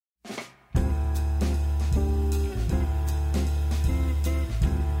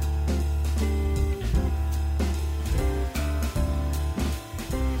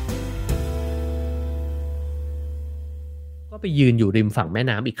ไปยืนอยู่ริมฝั่งแม่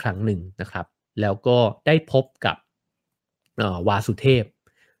น้ำอีกครั้งหนึ่งนะครับแล้วก็ได้พบกับวาสุเทพ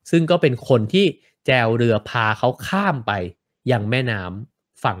ซึ่งก็เป็นคนที่แจวเรือพาเขาข้ามไปยังแม่น้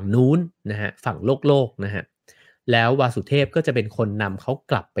ำฝั่งนู้นนะฮะฝั่งโลกนะฮะแล้ววาสุเทพก็จะเป็นคนนำเขา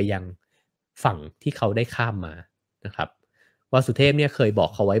กลับไปยังฝั่งที่เขาได้ข้ามมานะครับวาสุเทพเนี่ยเคยบอก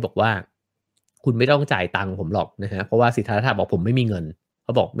เขาไว้บอกว่าคุณไม่ต้องจ่ายตังค์ผมหรอกนะฮะเพราะว่าสิทธัตถะบอกผมไม่มีเงินเข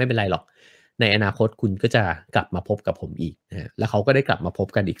าบอกไม่เป็นไรหรอกในอนาคตคุณก็จะกลับมาพบกับผมอีกนะฮะแล้วเขาก็ได้กลับมาพบ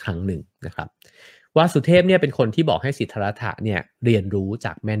กันอีกครั้งหนึ่งนะครับวาสุเทพเนี่ยเป็นคนที่บอกให้สิทธัตถะเนี่ยเรียนรู้จ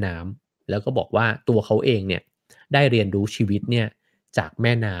ากแม่น้ำแล้วก็บอกว่าตัวเขาเองเนี่ยได้เรียนรู้ชีวิตเนี่ยจากแ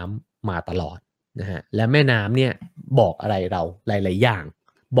ม่น้ำมาตลอดนะฮะและแม่น้ำเนี่ยบอกอะไรเราหลายๆอย่าง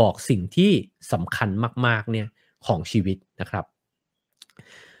บอกสิ่งที่สำคัญมากๆเนี่ยของชีวิตนะครับ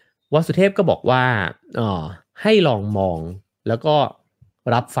วสุเทพก็บอกว่าให้ลองมองแล้วก็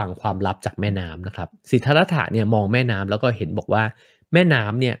รับฟังความลับจากแม่น้ำนะครับสิทธัตถะเนี่ยมองแม่น้ำแล้วก็เห็นบอกว่าแม่น้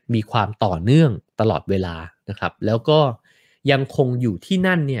ำเนี่ยมีความต่อเนื่องตลอดเวลานะครับแล้วก็ยังคงอยู่ที่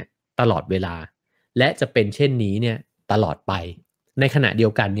นั่นเนี่ยตลอดเวลาและจะเป็นเช่นนี้เนี่ยตลอดไปในขณะเดีย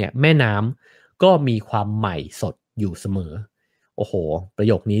วกันเนี่ยแม่น้ำก็มีความใหม่สดอยู่เสมอโอ้โหประโ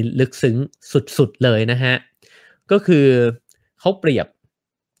ยคนี้ลึกซึ้งสุดๆเลยนะฮะก็คือเขาเปรียบ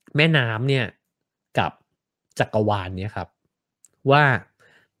แม่น้ำเนี่ยกับจักรวาลเนี่ยครับว่า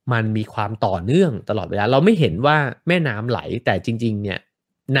มันมีความต่อเนื่องตลอดเวลาเราไม่เห็นว่าแม่น้ำไหลแต่จริงๆเนี่ย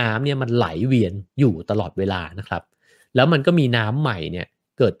น้ำเนี่ยมันไหลเวียนอยู่ตลอดเวลานะครับแล้วมันก็มีน้ำใหม่เนี่ย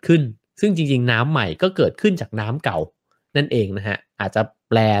เกิดขึ้นซึ่งจริงๆน้ำใหม่ก็เกิดขึ้นจากน้ำเก่านั่นเองนะฮะอาจจะ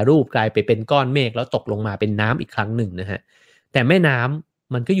แปรรูปกลายไปเป็นก้อนเมฆแล้วตกลงมาเป็นน้ำอีกครั้งหนึ่งนะฮะแต่แม่น้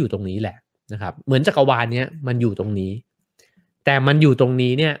ำมันก็อยู่ตรงนี้แหละนะครับเหมือนจักรวาลเนี้ยมันอยู่ตรงนี้แต่มันอยู่ตรง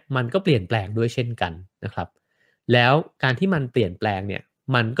นี้เนี่ยมันก็เปลี่ยนแปลงด้วยเช่นกันนะครับแล้วการที่มันเปลี่ยนแปลงเนี่ย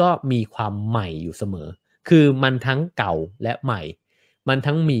มันก็มีความใหม่อยู่เสมอคือมันทั้งเก่าและใหม่มัน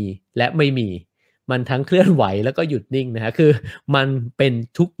ทั้งมีและไม่มีมันทั้งเคลื่อนไหวแล้วก็หยุดนิ่งนะฮะคือมันเป็น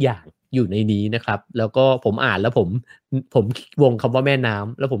ทุกอย่างอยู่ในนี้นะครับแล้วก็ผมอ่านแล้วผมวงคำว่าแม่น้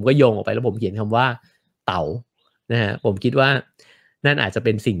ำแล้วผมก็โยงออกไปแล้วผมเขียนคำว่าเต่านะฮะผมคิดว่านั่นอาจจะเ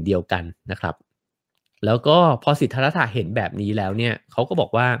ป็นสิ่งเดียวกันนะครับแล้วก็พอสิทธัตถะเห็นแบบนี้แล้วเนี่ยเขาก็บอ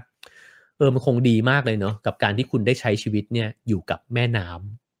กว่ามันคงดีมากเลยเนาะกับการที่คุณได้ใช้ชีวิตเนี่ยอยู่กับแม่น้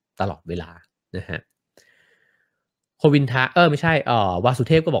ำตลอดเวลานะฮะโควินทะไม่ใช่วาสุ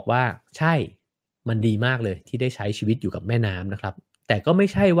เทพก็บอกว่าใช่มันดีมากเลยที่ได้ใช้ชีวิตอยู่กับแม่น้ำนะครับแต่ก็ไม่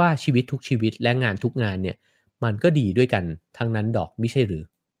ใช่ว่าชีวิตทุกชีวิตและงานทุกงานเนี่ยมันก็ดีด้วยกันทั้งนั้นดอกไม่ใช่หรือ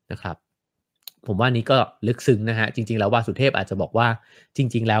นะครับผมว่านี้ก็ลึกซึ้งนะฮะจริงๆแล้ววาสุเทพอาจจะบอกว่าจ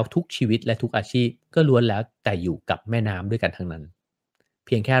ริงๆแล้วทุกชีวิตและทุกอาชีพก็ล้วนแล้วแต่อยู่กับแม่น้ำด้วยกันทั้งนั้นเ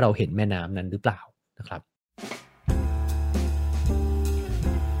พียงแค่เราเห็นแม่น้ำนั้นหรือเปล่านะครับ